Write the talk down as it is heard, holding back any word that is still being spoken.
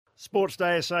Sports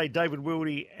Day SA, David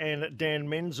Wildy and Dan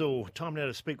Menzel. Time now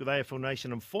to speak with AFL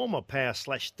Nation and former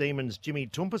Power/Demons Jimmy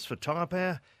Toumpas for Tyre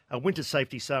Power. A winter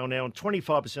safety sale now on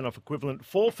 25% off equivalent.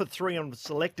 4 for 3 on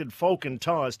selected Falcon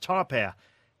tyres. Tyre Power.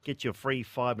 Get your free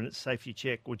 5-minute safety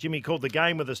check. Well, Jimmy called the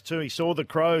game with us too. He saw the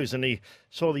Crows and he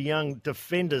saw the young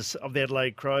defenders of the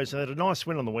Adelaide Crows. They had a nice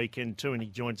win on the weekend too, and he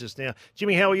joins us now.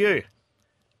 Jimmy, how are you?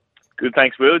 Good,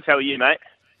 thanks, Wilds. How are you, mate?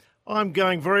 I'm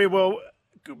going very well.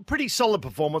 Pretty solid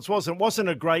performance, wasn't it? Wasn't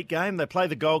a great game. They played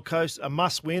the Gold Coast, a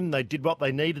must-win. They did what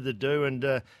they needed to do,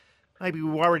 and maybe we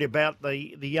were worried about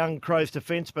the young Crows'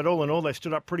 defence, but all in all, they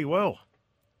stood up pretty well.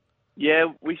 Yeah,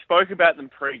 we spoke about them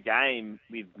pre-game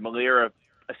with Malira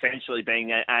essentially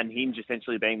being, and Hinge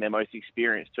essentially being their most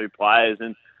experienced two players,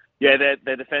 and yeah,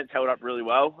 their defence held up really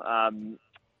well.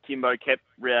 Kimbo kept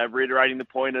reiterating the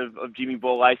point of Jimmy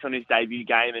Ball-Ace on his debut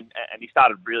game, and he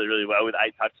started really, really well with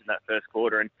 8 touches in that first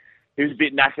quarter, and he was a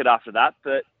bit knackered after that.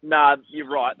 But nah, you're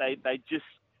right. They just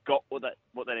got what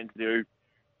they needed to do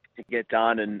to get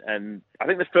done, and I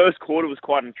think the first quarter was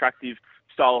quite an attractive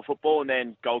style of football, and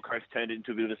then Gold Coast turned it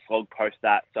into a bit of a slog post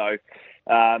that. So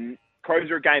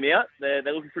Crows are a game out. They're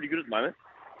looking pretty good at the moment.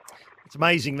 It's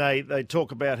amazing they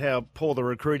talk about how poor the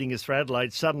recruiting is for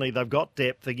Adelaide. Suddenly they've got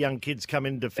depth. The young kids come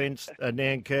in defence,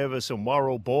 Nan Curvis and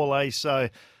Worrell, Borley. So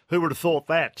who would have thought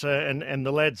that? And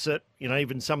the lads that,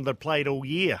 even some that played all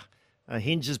year.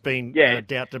 Hinge has been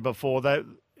doubted before. Though,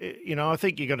 I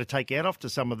think you've got to take out off to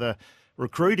some of the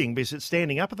recruiting because it's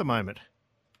standing up at the moment.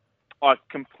 I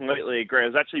completely agree. I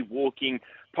was actually walking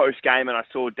post-game and I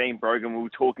saw Dean Brogan. We were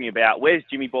talking about where's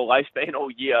Jimmy Ball-Ace been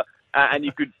all year, and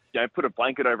you could put a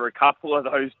blanket over a couple of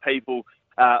those people,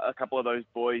 a couple of those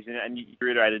boys, and you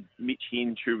reiterated Mitch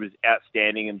Hinge, who was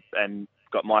outstanding and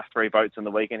got my 3 votes on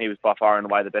the weekend. He was by far and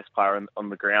away the best player on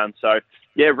the ground. So,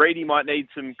 yeah, Reedy might need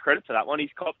some credit for that one. He's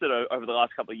copped it over the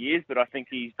last couple of years, but I think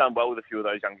he's done well with a few of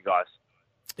those younger guys.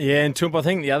 Yeah, and Toump, I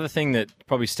think the other thing that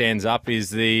probably stands up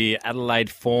is the Adelaide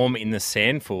form in the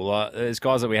sandful. There's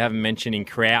guys that we haven't mentioned in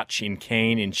Crouch, in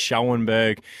Keane, in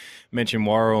Schoenberg, mentioned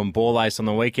Worrell and Ball-Ace on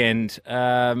the weekend.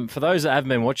 For those that haven't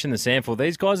been watching the sandful,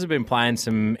 these guys have been playing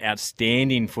some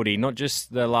outstanding footy, not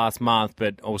just the last month,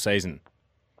 but all season.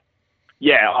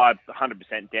 Yeah,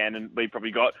 100%, Dan, and we probably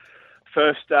got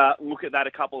first look at that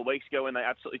a couple of weeks ago when they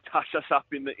absolutely touched us up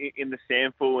in the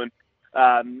sandful, and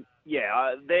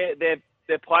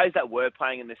they're players that were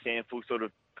playing in the sandful sort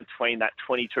of between that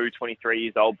 22, 23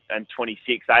 years old and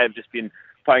 26. They have just been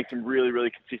playing some really,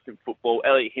 really consistent football.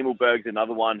 Elliot Himmelberg's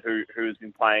another one who has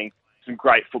been playing some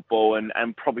great football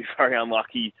and probably very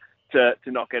unlucky to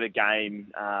not get a game.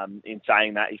 In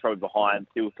saying that, he's probably behind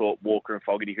Still Thought, Walker and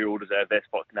Fogarty, who all deserve their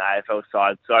spots in the AFL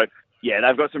side. So, yeah,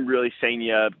 they've got some really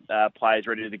senior players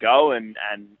ready to go and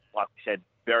like we said,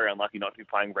 very unlucky not to be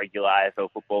playing regular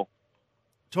AFL football.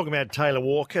 Talking about Taylor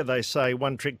Walker, they say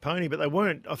one-trick pony, but they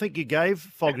weren't. I think you gave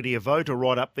Fogarty a vote or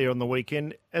right up there on the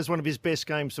weekend as one of his best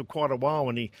games for quite a while,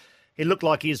 and he looked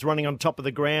like he was running on top of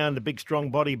the ground, a big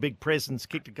strong body, big presence,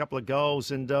 kicked a couple of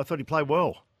goals, and I thought he played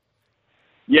well.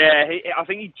 Yeah, I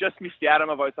think he just missed out on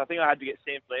my votes. I think I had to get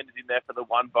Sam Flanders in there for the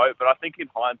one vote, but I think in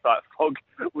hindsight, Fogg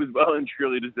was well and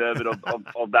truly deserved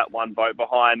of that one vote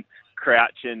behind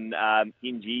Crouch and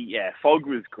Hingy. Yeah, Fogg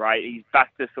was great. He's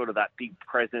back to sort of that big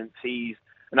presence. He's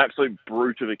an absolute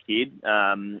brute of a kid,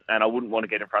 and I wouldn't want to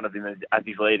get in front of him as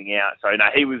he's leading out. So, no,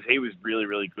 he was really,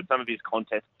 really good. Some of his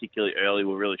contests, particularly early,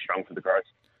 were really strong for the Crows.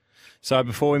 So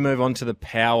before we move on to the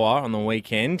Power on the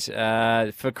weekend,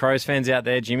 for Crows fans out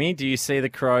there, Jimmy, do you see the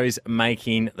Crows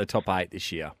making the top 8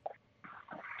 this year?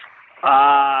 It's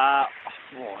a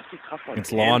tough one.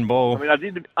 It's line ball. I mean, I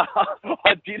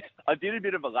did a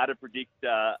bit of a ladder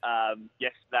predictor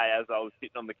yesterday as I was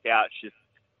sitting on the couch just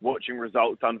watching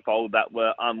results unfold that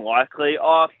were unlikely.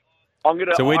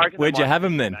 So where'd you have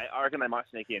them then? I reckon they might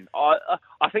sneak in.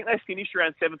 I think they finished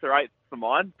around 7th or 8th for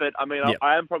mine, but I mean, yep.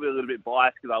 I am probably a little bit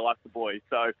biased because I like the boys,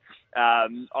 so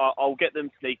I'll get them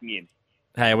sneaking in.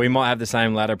 Hey, we might have the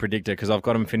same ladder predictor because I've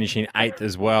got them finishing 8th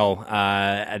as well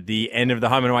at the end of the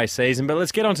home and away season. But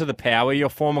let's get on to the Power. Your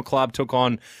former club took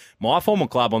on my former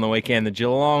club on the weekend. The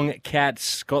Geelong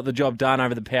Cats got the job done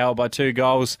over the Power by 2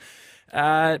 goals.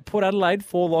 Port Adelaide,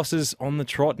 4 losses on the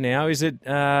trot now. Is it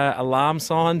alarm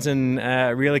signs and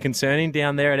really concerning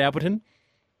down there at Alberton?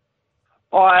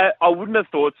 I wouldn't have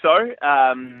thought so.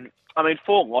 I mean,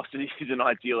 4 losses isn't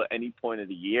ideal at any point of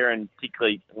the year, and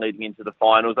particularly leading into the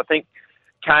finals. I think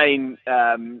Kane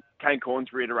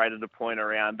Corns reiterated a point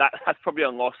around that's probably a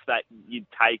loss that you'd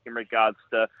take in regards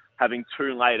to having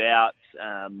 2 laid out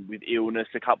with illness,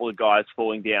 a couple of guys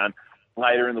falling down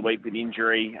later in the week with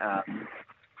injury.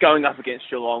 going up against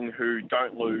Geelong, who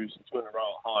don't lose 2 in a row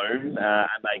at home,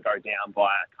 and they go down by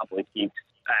a couple of kicks,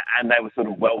 and they were sort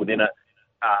of well within it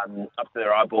up to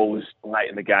their eyeballs late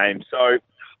in the game. So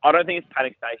I don't think it's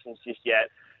panic stations just yet.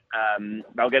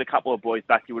 They'll get a couple of boys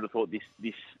back, you would have thought,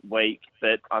 this week.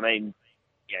 But, I mean,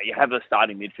 yeah, you have the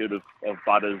starting midfield of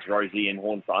Butters, Rosie and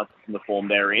Horne-Francis in the form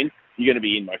they're in. You're going to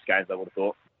be in most games, I would have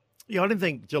thought. Yeah, I didn't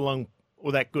think Geelong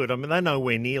were that good. I mean, they're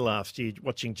nowhere near last year.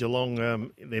 Watching Geelong,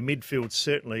 their midfield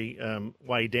certainly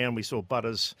way down. We saw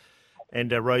Butters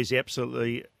and Rosie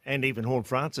absolutely, and even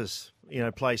Horne-Francis,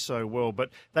 play so well. But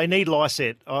they need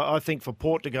Lysette. I think for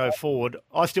Port to go forward,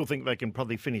 I still think they can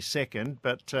probably finish second,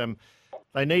 but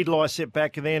they need Lysette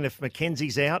back. And then if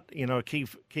Mackenzie's out, a key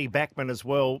backman as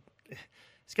well,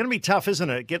 it's going to be tough, isn't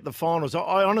it? Get the finals.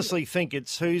 I honestly think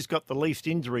it's who's got the least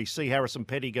injury. See Harrison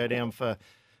Petty go down for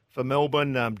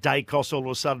Melbourne. Dacos all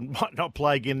of a sudden might not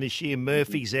play again this year.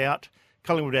 Murphy's out.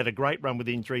 Collingwood had a great run with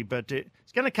injury, but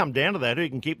it's going to come down to that. Who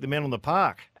can keep the men on the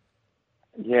park?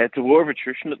 Yeah, it's a war of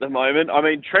attrition at the moment. I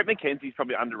mean, Trent McKenzie's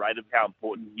probably underrated how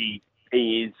important he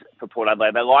is for Port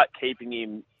Adelaide. They like keeping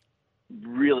him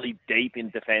really deep in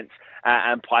defence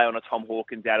and play on a Tom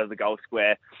Hawkins out of the goal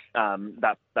square,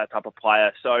 that type of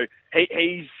player. So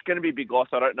he's going to be a big loss.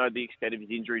 I don't know the extent of his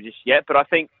injury just yet, but I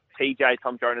think TJ,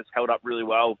 Tom Jonas, held up really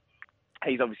well.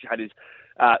 He's obviously had his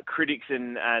critics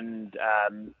and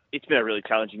it's been a really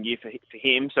challenging year for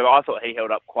him. So I thought he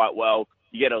held up quite well.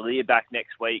 You get Aaliyah back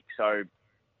next week. So,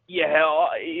 yeah,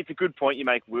 it's a good point you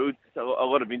make, Will. A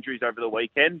lot of injuries over the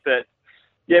weekend. But,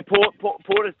 yeah, Port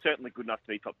is certainly good enough to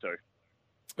be top two.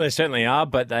 They certainly are,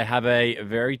 but they have a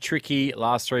very tricky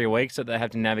last 3 weeks that they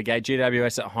have to navigate.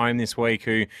 GWS at home this week,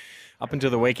 who up until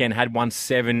the weekend had won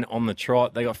 7 on the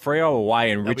trot. They got Freo away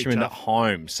and Richmond at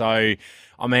home. So,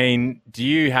 I mean, do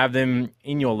you have them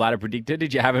in your ladder predictor?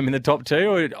 Did you have them in the top two?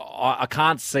 Or I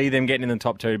can't see them getting in the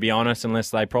top two, to be honest, unless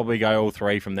they probably go all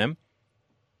 3 from them.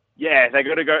 Yeah, they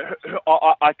got to go.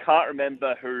 I can't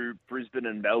remember who Brisbane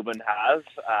and Melbourne have.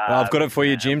 Well, I've got it for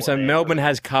you, Jim. So Melbourne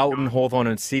has Carlton, Hawthorn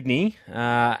and Sydney,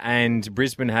 and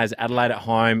Brisbane has Adelaide at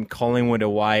home, Collingwood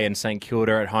away and St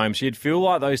Kilda at home. So you'd feel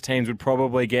like those teams would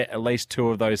probably get at least 2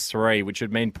 of those 3, which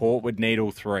would mean Port would need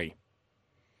all 3.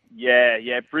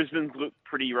 Yeah. Brisbane's look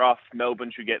pretty rough.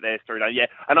 Melbourne should get theirs through. Yeah,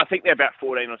 and I think they're about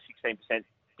 14 or 16%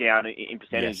 down in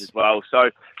percentage as well. So,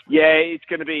 yeah,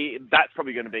 that's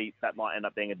probably going to be, that might end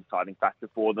up being a deciding factor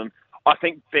for them. I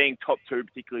think being top 2,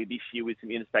 particularly this year with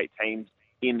some interstate teams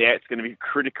in there, it's going to be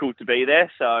critical to be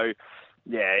there. So,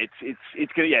 yeah,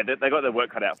 it's going to, they got their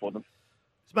work cut out for them.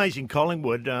 It's amazing.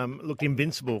 Collingwood looked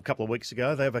invincible a couple of weeks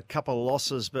ago. They have a couple of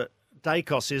losses, but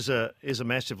Dacos is a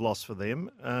massive loss for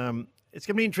them. It's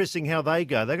going to be interesting how they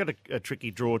go. They've got a tricky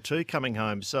draw too coming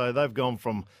home. So they've gone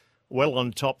from well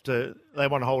on top to they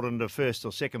want to hold on to first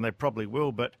or second. They probably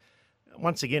will. But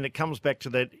once again, it comes back to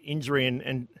that injury.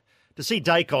 And to see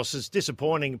Dacos is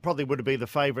disappointing. Probably would have been the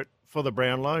favourite for the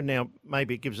Brownlow. Now,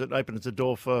 maybe it opens the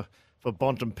door for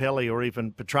Bontempelli or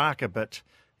even Petrarca. But,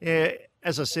 yeah,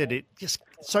 as I said, it's just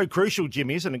so crucial,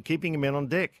 Jimmy, isn't it, keeping him in on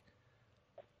deck?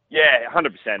 Yeah,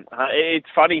 100%. It's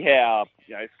funny how,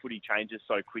 footy changes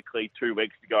so quickly. 2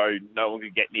 weeks ago, no one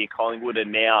could get near Collingwood,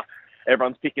 and now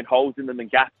everyone's picking holes in them and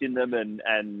gaps in them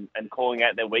and calling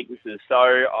out their weaknesses.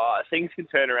 So things can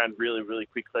turn around really, really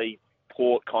quickly.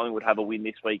 Port, Collingwood have a win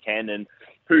this weekend, and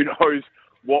who knows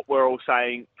what we're all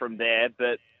saying from there.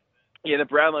 But, yeah, the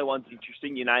Brownlow one's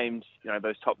interesting. You named,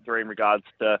 those top 3 in regards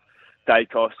to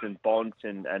Dacos and Bont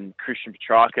and Christian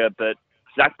Petrarca, but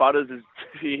Zach Butters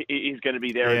is going to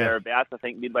be there and thereabouts. I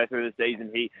think midway through the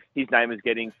season, his name is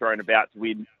getting thrown about to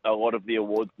win a lot of the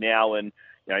awards now. And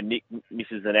Nick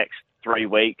misses the next 3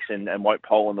 weeks and won't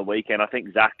poll on the weekend. I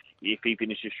think Zach, if he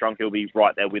finishes strong, he'll be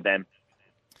right there with them.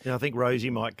 Yeah, I think Rosie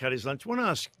might cut his lunch. I want to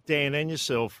ask Dan and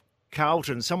yourself,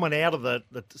 Carlton, someone out of the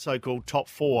so-called top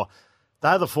 4.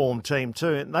 They're the form team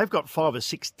too, and they've got 5 or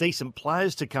 6 decent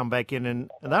players to come back in, and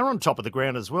they're on top of the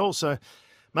ground as well. So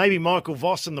maybe Michael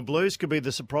Voss and the Blues could be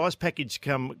the surprise package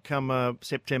come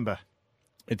September.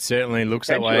 It certainly looks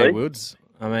that way, Woods.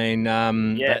 I mean,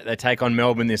 they take on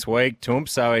Melbourne this week, Toumpas,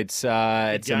 so it's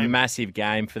a massive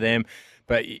game for them.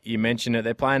 But you mentioned it,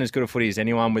 they're playing as good a footy as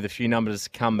anyone with a few numbers to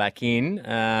come back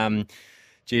in.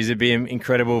 It'd be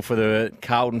incredible for the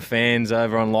Carlton fans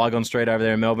over on Lygon Street over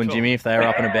there in Melbourne, Jimmy, if they were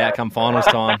up and about come finals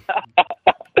time.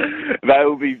 They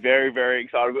will be very, very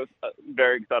excited.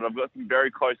 I've got some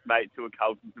very close mates who are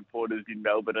Carlton supporters in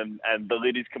Melbourne, and the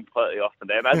lid is completely off for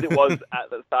them, as it was at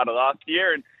the start of last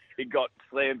year, and it got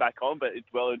slammed back on, but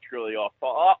it's well and truly off.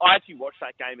 I actually watched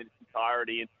that game in its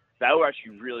entirety, and they were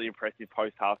actually really impressive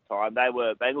post-half-time.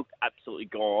 They looked absolutely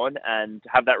gone, and to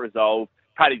have that resolve,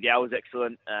 Paddy Dow was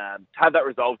excellent. To have that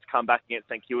resolve to come back against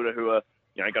St Kilda, who are,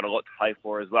 got a lot to play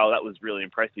for as well, that was really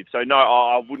impressive. So, no,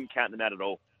 I wouldn't count them out at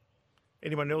all.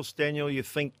 Anyone else, Daniel, you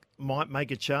think might make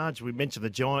a charge? We mentioned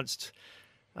the Giants.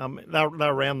 They're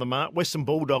around the mark. Western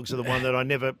Bulldogs are the one that I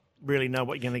never really know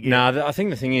what you're going to get. No, I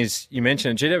think the thing is, you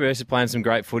mentioned GWS is playing some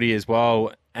great footy as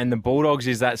well, and the Bulldogs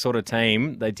is that sort of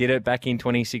team. They did it back in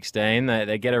 2016.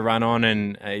 They get a run on,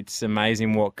 and it's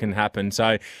amazing what can happen.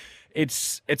 So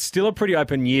it's still a pretty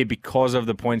open year because of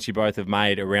the points you both have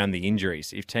made around the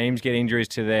injuries. If teams get injuries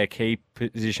to their key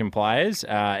position players,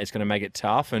 it's going to make it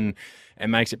tough, and it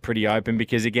makes it pretty open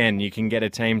because, again, you can get a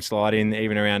team slide in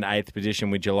even around 8th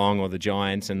position with Geelong or the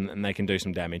Giants, and they can do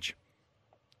some damage.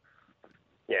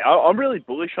 Yeah, I'm really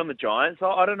bullish on the Giants.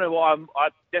 I don't know why. I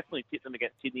definitely tipped them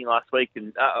against Sydney last week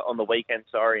and on the weekend,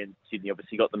 and Sydney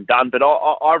obviously got them done. But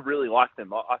I really like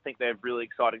them. I think they're really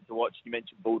exciting to watch. You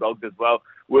mentioned Bulldogs as well.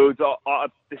 The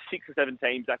 6 or 7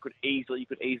 teams that you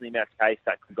could easily match case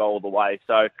that could go all the way.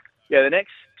 So, yeah, the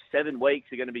next 7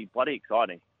 weeks are going to be bloody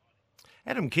exciting.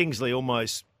 Adam Kingsley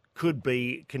almost could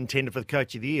be contender for the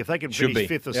Coach of the Year. If they could finish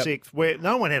 5th or 6th, where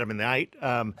no one had him in the 8.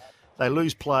 They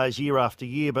lose players year after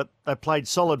year, but they played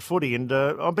solid footy, and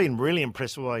I've been really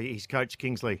impressed with the way he's coached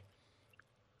Kingsley.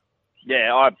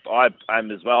 Yeah, I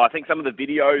am as well. I think some of the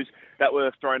videos that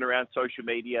were thrown around social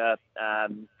media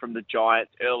from the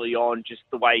Giants early on, just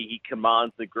the way he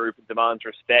commands the group and demands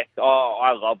respect.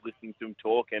 I love listening to him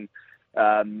talk,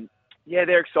 and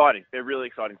they're exciting. They're a really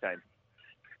exciting team.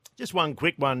 Just one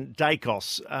quick one,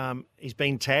 Dacos. He's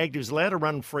been tagged. He was allowed to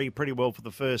run free pretty well for the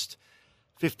first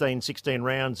 15, 16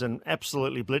 rounds and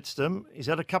absolutely blitzed them. He's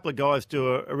had a couple of guys do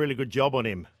a really good job on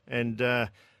him, and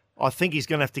I think he's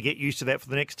going to have to get used to that for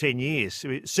the next 10 years.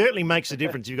 It certainly makes a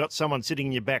difference if you've got someone sitting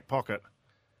in your back pocket.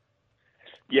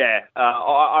 Yeah,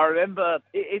 I remember,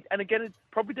 and again, it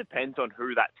probably depends on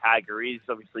who that tagger is.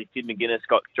 Obviously, Sid McGuinness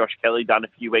got Josh Kelly done a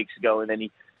few weeks ago, and then he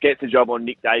gets a job on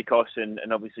Nick Dacos and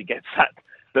obviously gets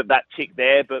that tick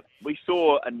there. But we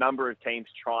saw a number of teams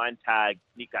try and tag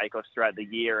Nick Dacos throughout the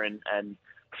year, and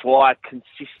Fly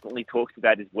consistently talks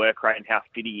about his work rate and how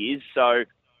fit he is. So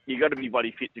you got to be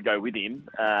bloody fit to go with him.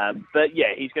 But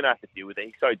yeah, he's going to have to deal with it.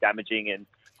 He's so damaging, and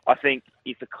I think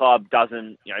if the club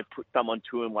doesn't, put someone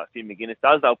to him like Finn McGuinness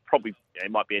does, they'll probably, it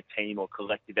might be a team or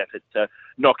collective effort to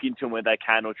knock into him where they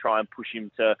can or try and push him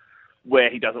to where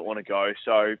he doesn't want to go.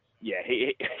 So yeah,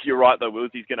 you're right though,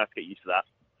 Wills. He's going to have to get used to that.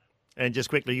 And just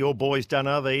quickly, your boys done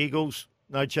the Eagles?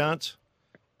 No chance?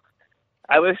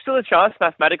 We're still a chance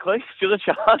mathematically. Still a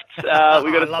chance. We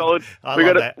got a solid.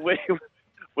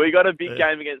 We got a big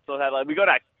game against North Adelaide. We got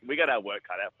our work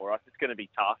cut out for us. It's going to be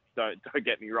tough. Don't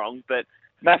get me wrong, but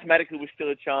mathematically we're still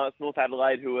a chance. North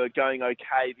Adelaide, who are going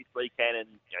okay this weekend, and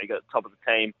you got top of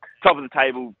the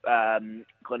table,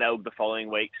 Glenelg the following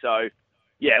week. So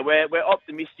yeah, we're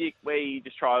optimistic. We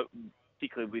just try,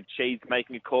 particularly with Cheese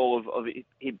making a call of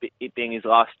it being his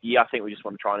last year. I think we just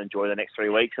want to try and enjoy the next 3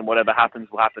 weeks, and whatever happens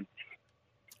will happen.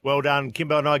 Well done.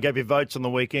 Kimbo and I gave you votes on the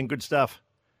weekend. Good stuff.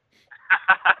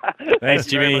 Thanks,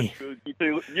 Jimmy.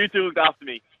 You two looked after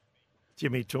me.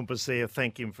 Jimmy Toumpas there.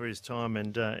 Thank him for his time.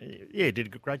 And, did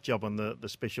a great job on the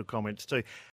special comments too.